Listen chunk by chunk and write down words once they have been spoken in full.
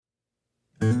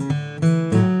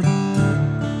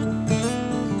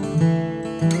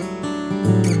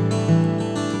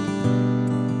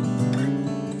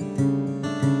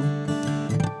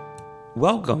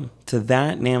Welcome to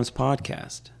That NAMS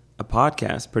podcast, a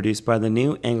podcast produced by the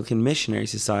New Anglican Missionary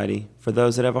Society for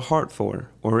those that have a heart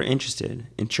for or are interested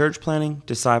in church planning,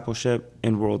 discipleship,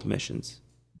 and world missions.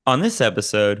 On this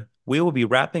episode, we will be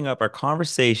wrapping up our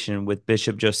conversation with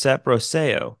Bishop Josep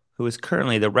Rosello, who is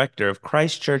currently the rector of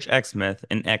Christ Church Exmouth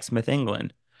in Exmouth,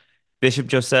 England. Bishop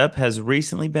Josep has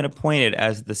recently been appointed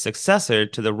as the successor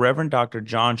to the Reverend Dr.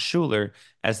 John Schuler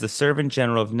as the Servant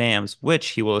General of NAMS, which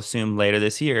he will assume later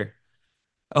this year.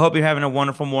 I hope you're having a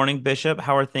wonderful morning, Bishop.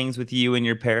 How are things with you and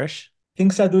your parish?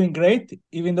 Things are doing great,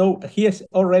 even though here is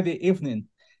already evening.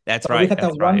 That's But we right. had a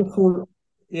That's right.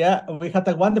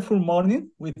 wonderful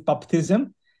morning with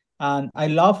baptism, and I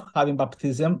love having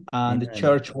baptism. And the Amen.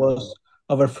 church was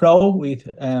overflow with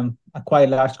a quite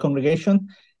large congregation,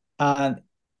 and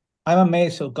I'm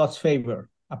amazed of God's favor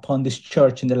upon this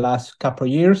church in the last couple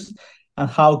of years, and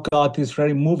how God is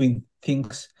really moving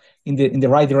things in the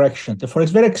right direction. Therefore,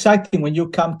 it's very exciting when you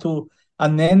come to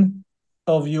an end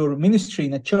of your ministry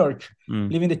in a church,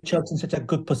 Mm. leaving the church in such a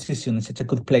good position, in such a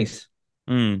good place.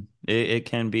 It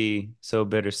can be so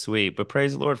bittersweet, but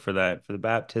praise the Lord for that, for the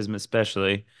baptism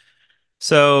especially.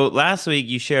 So last week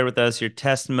you shared with us your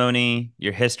testimony,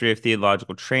 your history of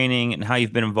theological training, and how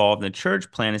you've been involved in the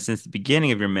church planning since the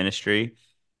beginning of your ministry.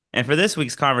 And for this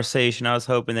week's conversation, I was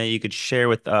hoping that you could share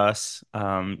with us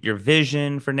your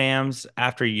vision for NAMS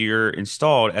after you're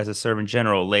installed as a servant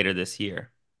general later this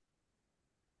year.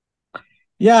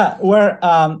 Yeah, where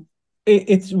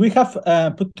it's we have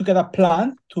put together a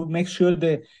plan to make sure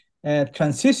the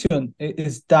transition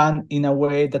is done in a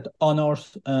way that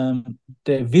honors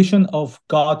the vision of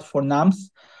God for NAMS,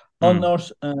 Mm,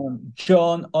 honors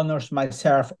John, honors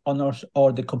myself, honors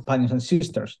all the companions and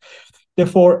sisters.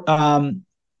 Therefore,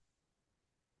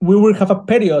 we will have a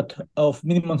period of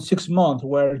minimum 6 months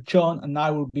where John and I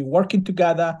will be working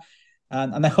together,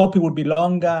 and I hope it will be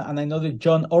longer. And I know that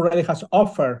John already has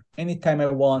offered anytime I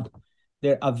want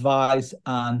their advice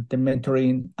and the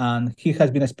mentoring, and he has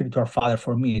been a spiritual father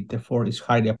for me. Therefore, it's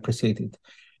highly appreciated.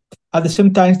 At the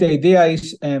same time, the idea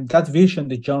is that vision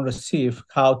that John received,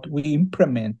 how we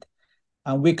implement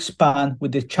and we expand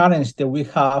with the challenge that we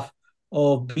have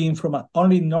of being from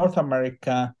only North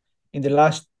America. In the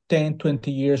last 10, 20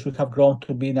 years, we have grown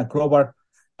to be in a global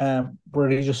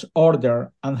religious order,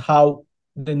 and how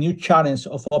the new challenge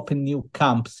of open new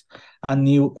camps and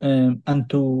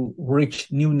to reach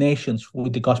new nations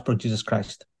with the gospel of Jesus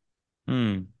Christ.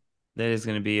 mm. That is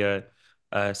going to be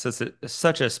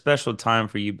such a special time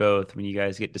for you both when you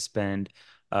guys get to spend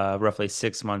roughly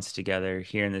 6 months together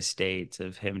here in the States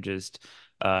of him just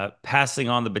passing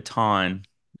on the baton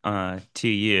to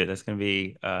you. That's going to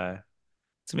be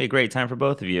it's gonna be a great time for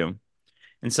both of you.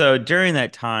 And so during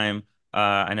that time,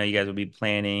 I know you guys will be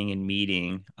planning and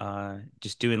meeting,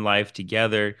 just doing life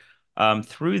together.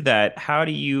 Through that, how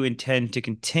do you intend to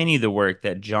continue the work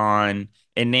that John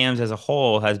and NAMS as a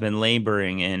whole has been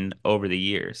laboring in over the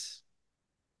years?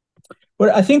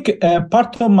 Well, I think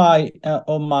part of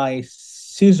my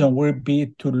season will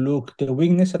be to look the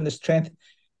weakness and the strength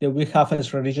that we have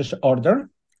as religious order,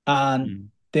 and Mm,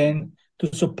 then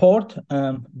to support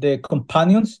the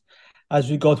companions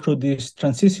as we go through this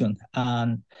transition.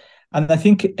 And I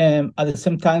think at the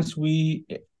same time we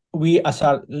as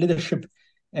a leadership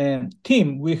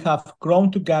team, we have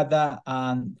grown together,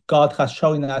 and God has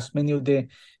shown us many of the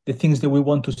things that we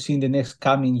want to see in the next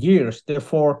coming years.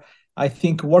 Therefore, I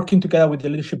think working together with the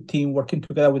leadership team, working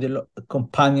together with the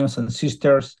companions and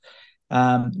sisters,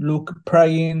 look,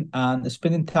 praying and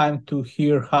spending time to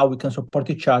hear how we can support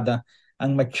each other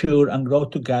and mature and grow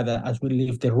together as we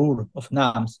live the rule of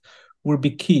NAMS will be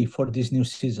key for this new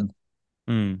season.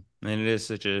 And it is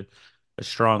such a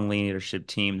strong leadership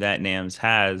team that NAMS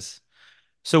has.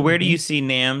 So where do you Mhm. see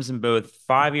NAMS in both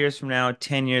 5 years from now,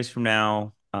 10 years from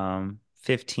now,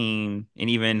 15, and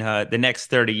even the next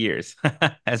 30 years,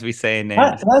 as we say in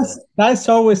NAMS? That's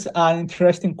always an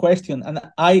interesting question, and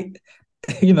I,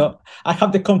 you know, I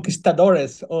have the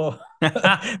conquistadores or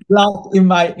blood in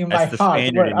my That's the heart,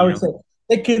 Spaniard where in I would you. say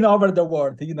taking over the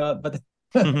world, but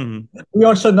we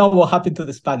also know what happened to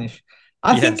the Spanish.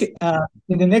 I think Yes.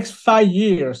 in the next 5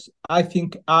 years, I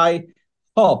think I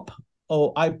hope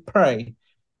or I pray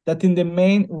that in the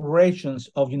main regions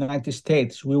of United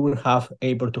States, we will have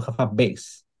able to have a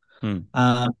base. Hmm.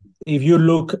 Uh, if you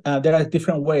look, there are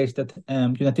different ways that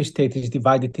United States is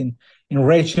divided in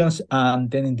regions and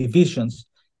then in divisions.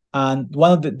 And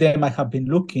one of them I have been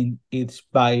looking is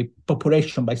by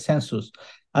population, by census,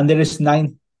 and there is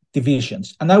 9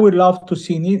 divisions. And I would love to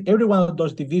see in every one of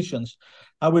those divisions,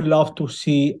 I would love to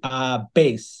see a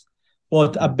base,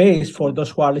 but a base for those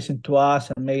who are listening to us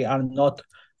and may are not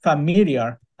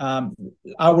familiar.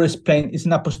 I will explain, is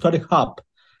an apostolic hub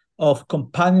of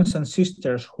companions and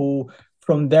sisters who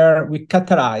from there we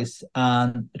catalyze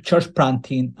church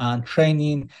planting and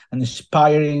training and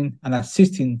inspiring and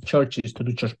assisting churches to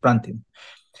do church planting.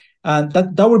 And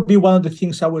that would be one of the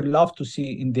things I would love to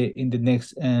see in the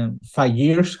next 5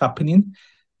 years happening.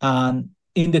 And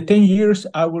in the 10 years,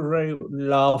 I would really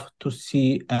love to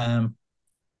see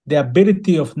the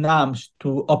ability of NAMS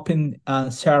to open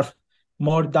and serve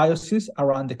more dioceses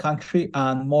around the country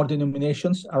and more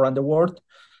denominations around the world,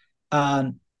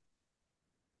 and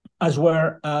as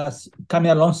well as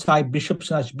coming alongside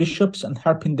bishops and archbishops and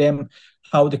helping them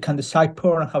how they can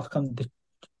disciple and how can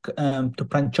to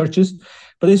plant churches.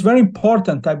 But it's very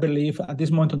important, I believe, at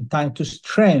this moment in time to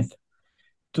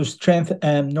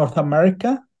strengthen North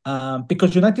America,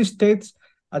 because United States,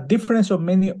 a difference of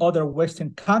many other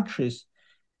Western countries,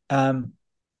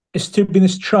 is still being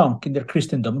strong in their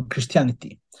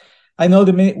Christianity. I know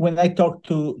when I talk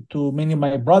to many of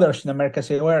my brothers in America,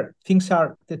 say, well,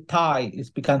 the tide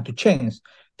is begun to change.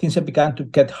 Things have begun to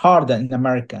get harder in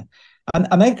America.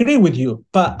 And I agree with you,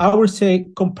 but I would say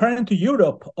comparing to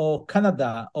Europe or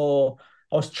Canada or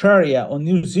Australia or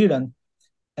New Zealand,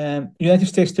 United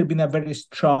States still been a very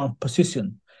strong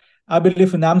position. I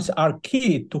believe NAMs are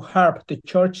key to help the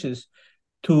churches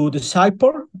to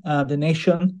disciple the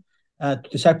nation, to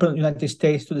disciple the United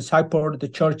States, to disciple the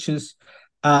churches,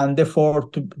 and therefore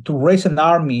to raise an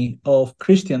army of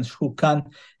Christians who can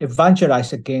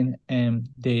evangelize again in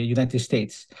the United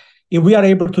States. If we are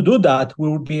able to do that, we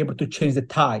will be able to change the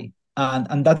tide.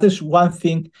 And that is one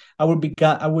thing I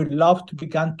would love to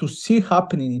begin to see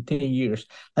happening in 10 years.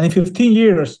 And in 15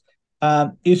 years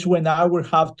is when I will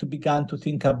have to begin to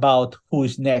think about who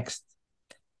is next.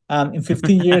 In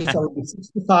 15 years, I will be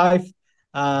 65,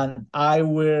 and I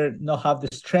will not have the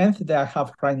strength that I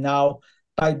have right now.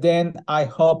 By then, I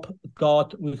hope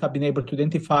God will have been able to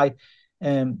identify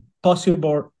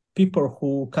possible people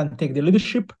who can take the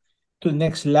leadership to the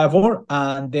next level,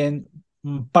 and then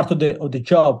part of the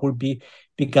job will be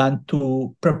begun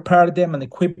to prepare them and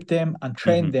equip them and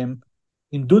train them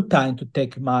in due time to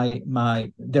take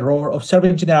the role of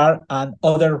servant general and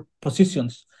other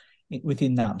positions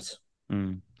within NAMS.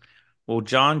 Well,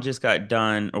 John just got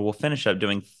done, or will finish up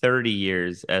doing 30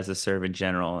 years as a servant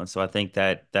general, and so I think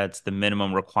that's the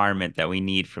minimum requirement that we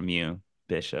need from you,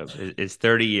 Bishop, is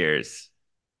 30 years.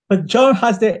 But John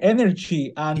has the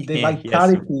energy and the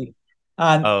vitality.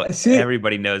 And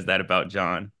everybody knows that about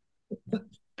John.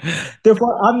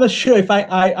 Therefore, I'm not sure if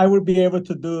I will be able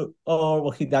to do all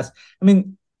what he does. I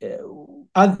mean,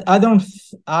 I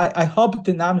hope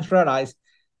the NAMs realize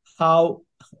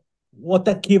what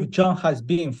a gift John has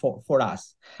been for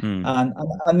us. And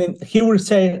then he will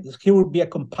say he will be a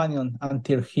companion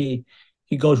until he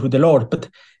goes with the Lord. But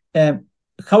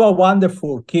how a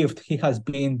wonderful gift he has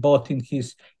been, both in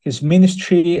his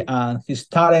ministry and his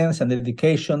talents and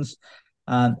dedications.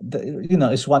 And,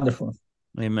 it's wonderful.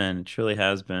 Amen. It truly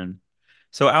has been.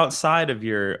 So outside of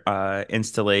your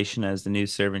installation as the new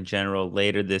servant general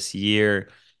later this year,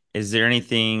 is there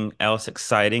anything else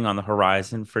exciting on the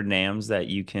horizon for NAMS that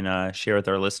you can share with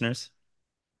our listeners?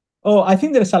 Oh, I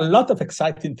think there's a lot of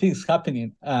exciting things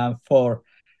happening for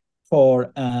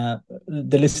the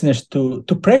listeners to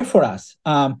pray for us.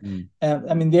 I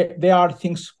mean, there are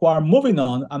things who are moving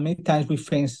on, and many times we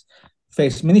face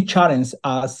many challenges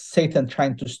as Satan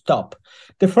trying to stop.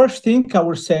 The first thing I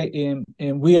would say,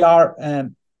 we are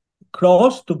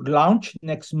close to launch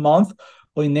next month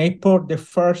or in April the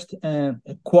first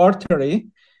quarterly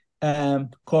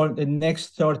called the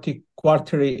Next 30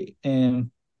 Quarterly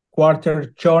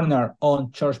Quarter Journal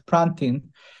on Church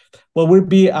Planting. Well, will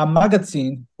be a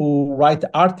magazine who write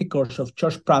articles of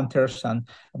church planters and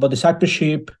about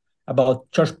discipleship, about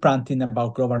church planting,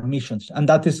 about global missions, and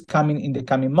that is coming in the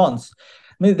coming months.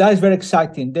 I mean, that is very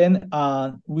exciting. Then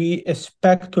we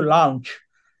expect to launch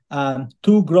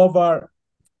 2 global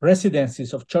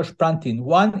residencies of church planting,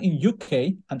 one in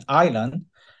UK and Ireland,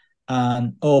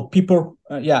 in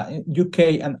UK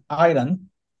and Ireland,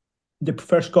 the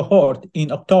first cohort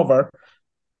in October,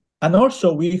 and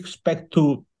also we expect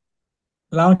to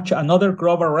launch another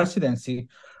global residency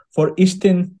for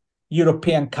Eastern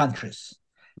European countries.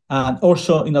 And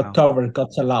also in October,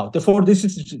 God's allowed. Therefore, this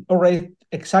is already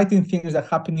exciting things that are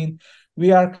happening.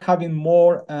 We are having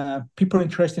more people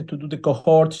interested to do the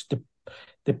cohorts,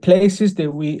 the places that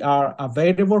we are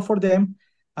available for them.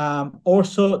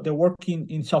 Also, the work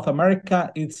in South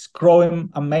America, it's growing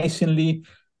amazingly.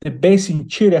 The base in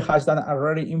Chile has done a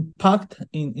really impact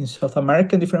in South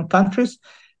America, in different countries,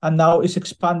 and now it's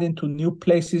expanding to new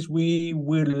places. We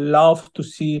will love to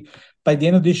see by the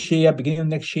end of this year, beginning of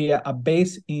next year, a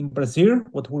base in Brazil,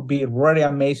 what would be really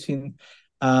amazing.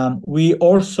 We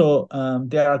also,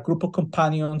 there are a group of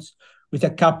companions with a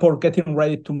couple getting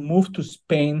ready to move to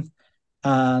Spain,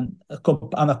 and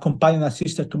accompanying a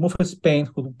sister to move to Spain,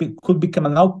 who could become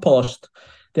an outpost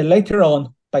that later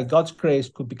on, by God's grace,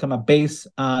 could become a base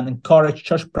and encourage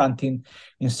church planting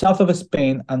in south of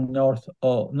Spain and North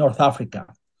Africa.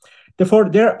 Therefore,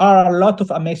 there are a lot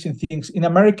of amazing things. In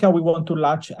America, we want to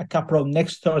launch a couple of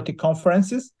Next 30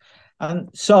 conferences. And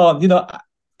so,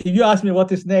 if you ask me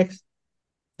what is next,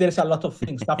 there's a lot of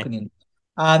things happening.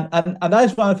 And that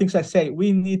is one of the things I say,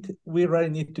 we really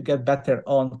need to get better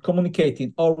on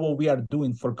communicating all what we are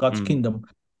doing for God's kingdom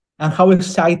and how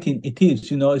exciting it is.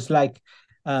 It's like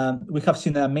we have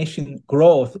seen an amazing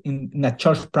growth in a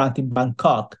church plant in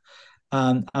Bangkok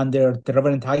under the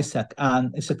Reverend Isaac,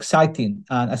 and it's exciting.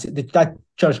 And as that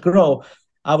church grow,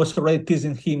 I was already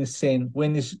teasing him, saying,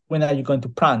 when are you going to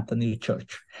plant a new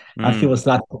church? And he was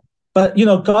like, but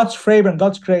God's favor and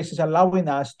God's grace is allowing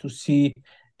us to see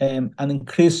an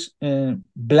increased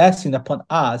blessing upon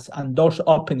us, and doors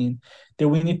opening that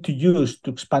we need to use to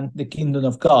expand the kingdom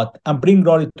of God and bring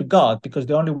glory to God, because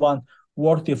the only one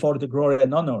worthy of all the glory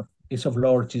and honor is of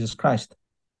Lord Jesus Christ.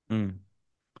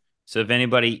 So if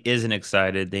anybody isn't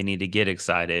excited, they need to get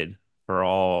excited for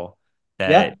all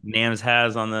that NAMS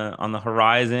has on the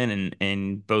horizon,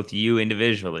 and both you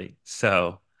individually.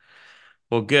 So,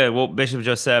 well, good. Well, Bishop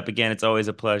Josep, again, it's always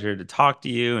a pleasure to talk to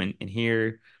you and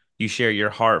hear you share your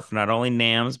heart for not only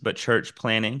NAMS but church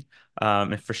planning,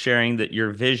 and for sharing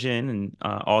your vision and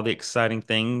all the exciting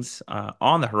things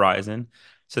on the horizon.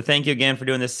 So thank you again for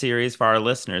doing this series for our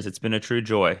listeners. It's been a true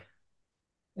joy.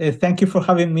 Thank you for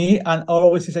having me, and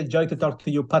always is a joy to talk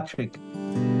to you, Patrick.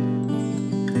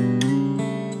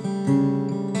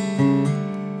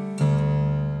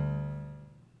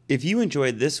 If you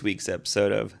enjoyed this week's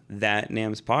episode of That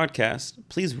NAMS Podcast,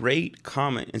 please rate,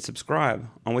 comment, and subscribe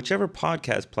on whichever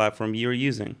podcast platform you are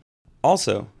using.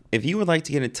 Also, if you would like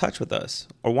to get in touch with us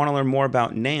or want to learn more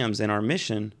about NAMS and our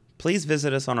mission, please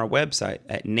visit us on our website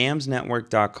at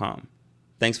namsnetwork.com.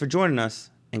 Thanks for joining us,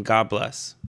 and God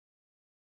bless.